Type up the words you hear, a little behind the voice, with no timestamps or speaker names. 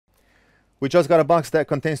We just got a box that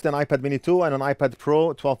contains an iPad mini 2 and an iPad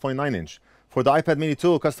Pro 12.9 inch. For the iPad mini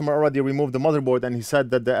 2, customer already removed the motherboard, and he said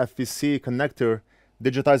that the FVC connector,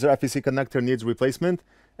 Digitizer FVC connector, needs replacement,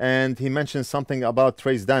 and he mentioned something about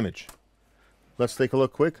trace damage. Let's take a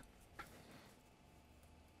look quick.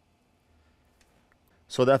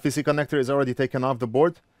 So the FVC connector is already taken off the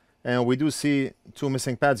board, and we do see two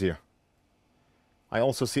missing pads here. I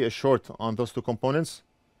also see a short on those two components.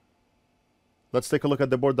 Let's take a look at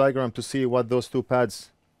the board diagram to see what those two pads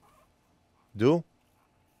do.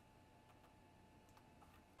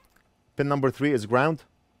 Pin number 3 is ground.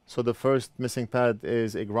 So the first missing pad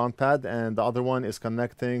is a ground pad, and the other one is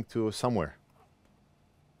connecting to somewhere.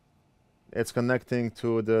 It's connecting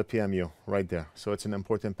to the PMU right there. So it's an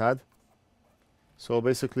important pad. So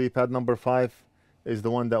basically pad number 5 is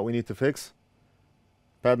the one that we need to fix.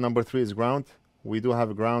 Pad number 3 is ground. We do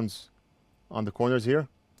have grounds on the corners here.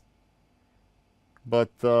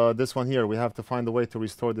 But this one here, we have to find a way to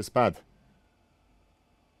restore this pad.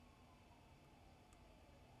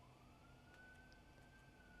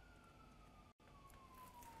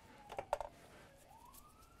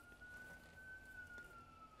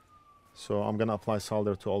 So I'm gonna apply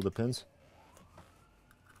solder to all the pins,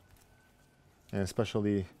 and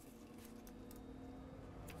especially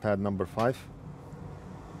pad number 5.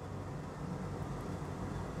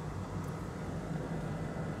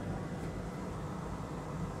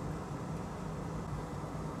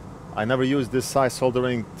 I never used this size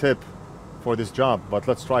soldering tip for this job, but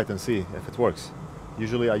let's try it and see if it works.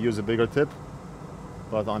 Usually I use a bigger tip,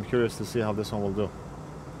 but I'm curious to see how this one will do.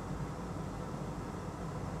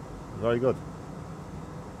 Very good.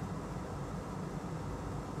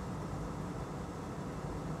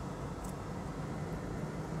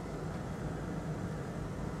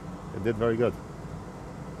 It did very good.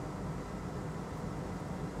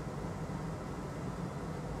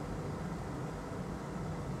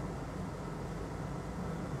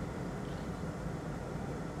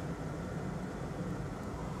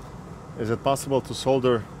 Is it possible to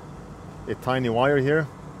solder a tiny wire here?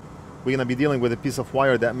 We're going to be dealing with a piece of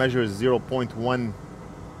wire that measures 0.1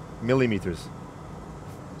 millimeters.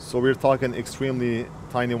 So we're talking extremely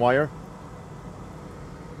tiny wire.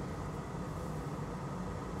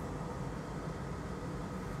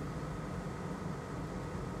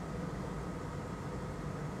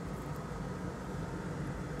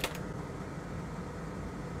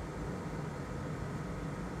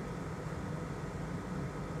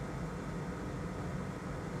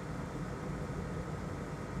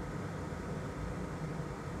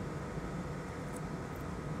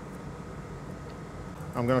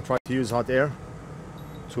 I'm going to try to use hot air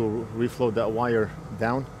to reflow that wire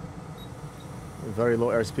down. Very low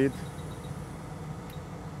airspeed.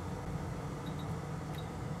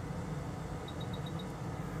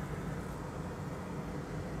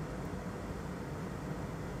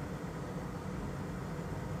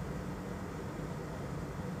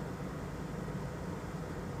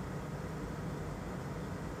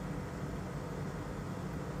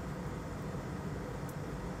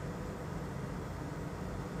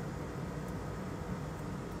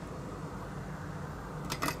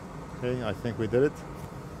 Okay, I think we did it.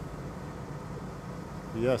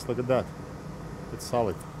 Yes, look at that. It's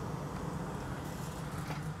solid.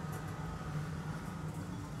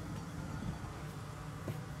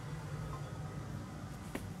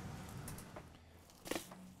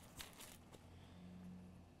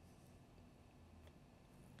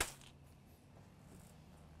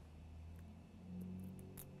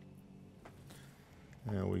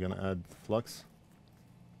 And we're gonna add flux.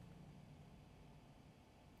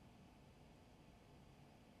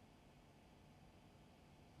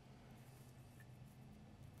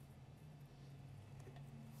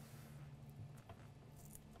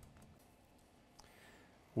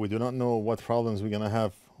 We do not know what problems we're gonna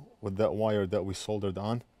have with that wire that we soldered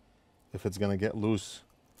on, if it's gonna get loose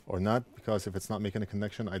or not, because if it's not making a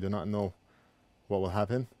connection, I do not know what will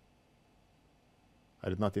happen. I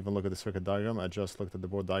did not even look at the circuit diagram, I just looked at the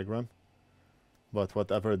board diagram. But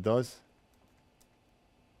whatever it does,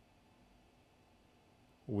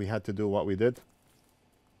 we had to do what we did.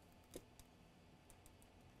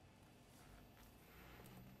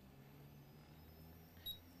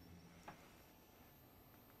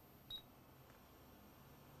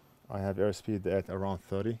 I have airspeed at around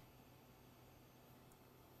 30.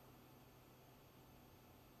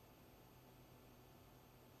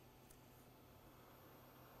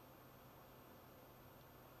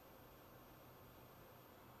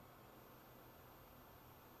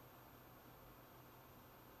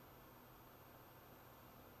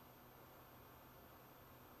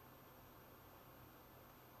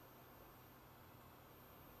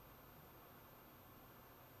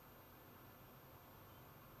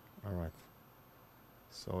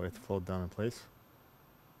 So it float down in place.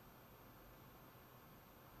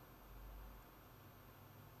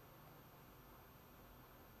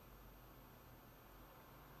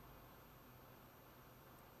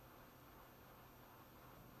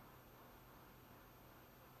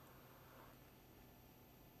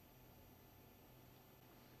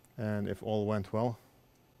 And if all went well,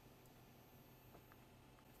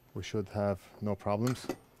 we should have no problems.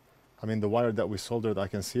 I mean, the wire that we soldered, I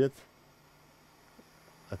can see it.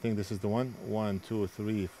 I think this is the one. 1, 2,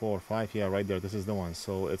 3, 4, 5. Yeah, right there. This is the one.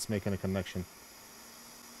 So it's making a connection.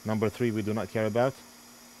 Number 3, we do not care about.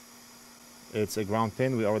 It's a ground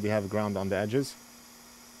pin. We already have ground on the edges.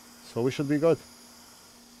 So we should be good.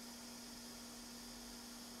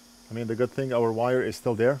 I mean, the good thing, our wire is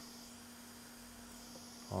still there.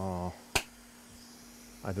 Oh,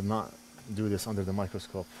 I did not do this under the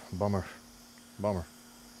microscope. Bummer. Bummer.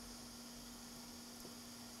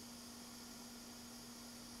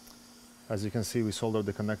 As you can see, we soldered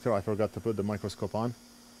the connector. I forgot to put the microscope on,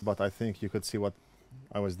 but I think you could see what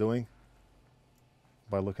I was doing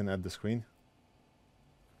by looking at the screen.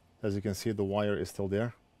 As you can see, the wire is still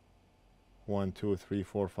there. 1, 2, 3,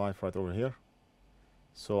 4, 5 right over here.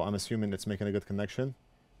 So I'm assuming it's making a good connection.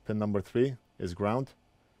 Pin number 3 is ground.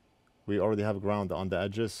 We already have ground on the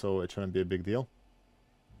edges, so it shouldn't be a big deal.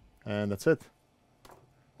 And that's it.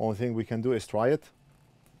 Only thing we can do is try it.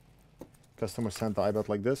 Customer sent the iPad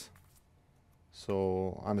like this.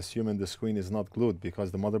 So I'm assuming the screen is not glued because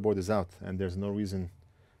the motherboard is out and there's no reason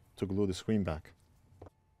to glue the screen back.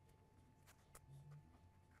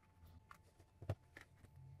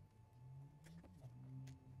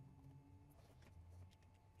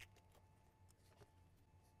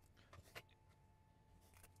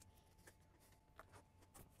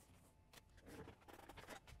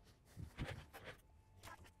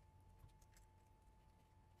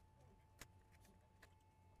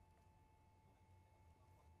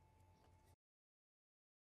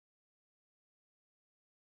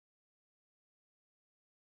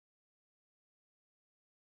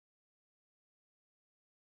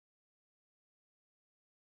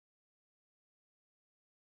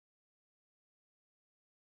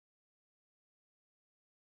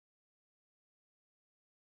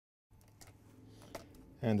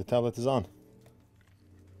 And the tablet is on.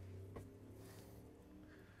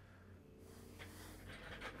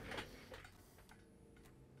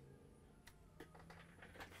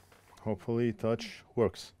 Hopefully touch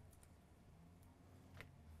works.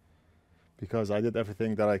 Because I did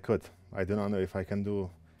everything that I could. I do not know if I can do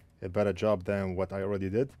a better job than what I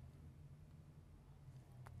already did.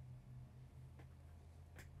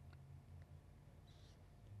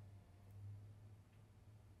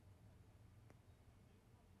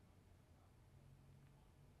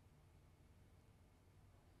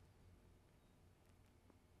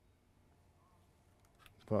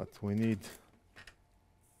 But we need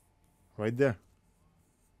right there.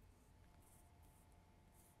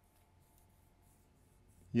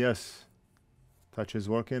 Yes, touch is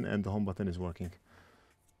working and the home button is working.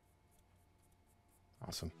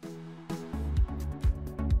 Awesome.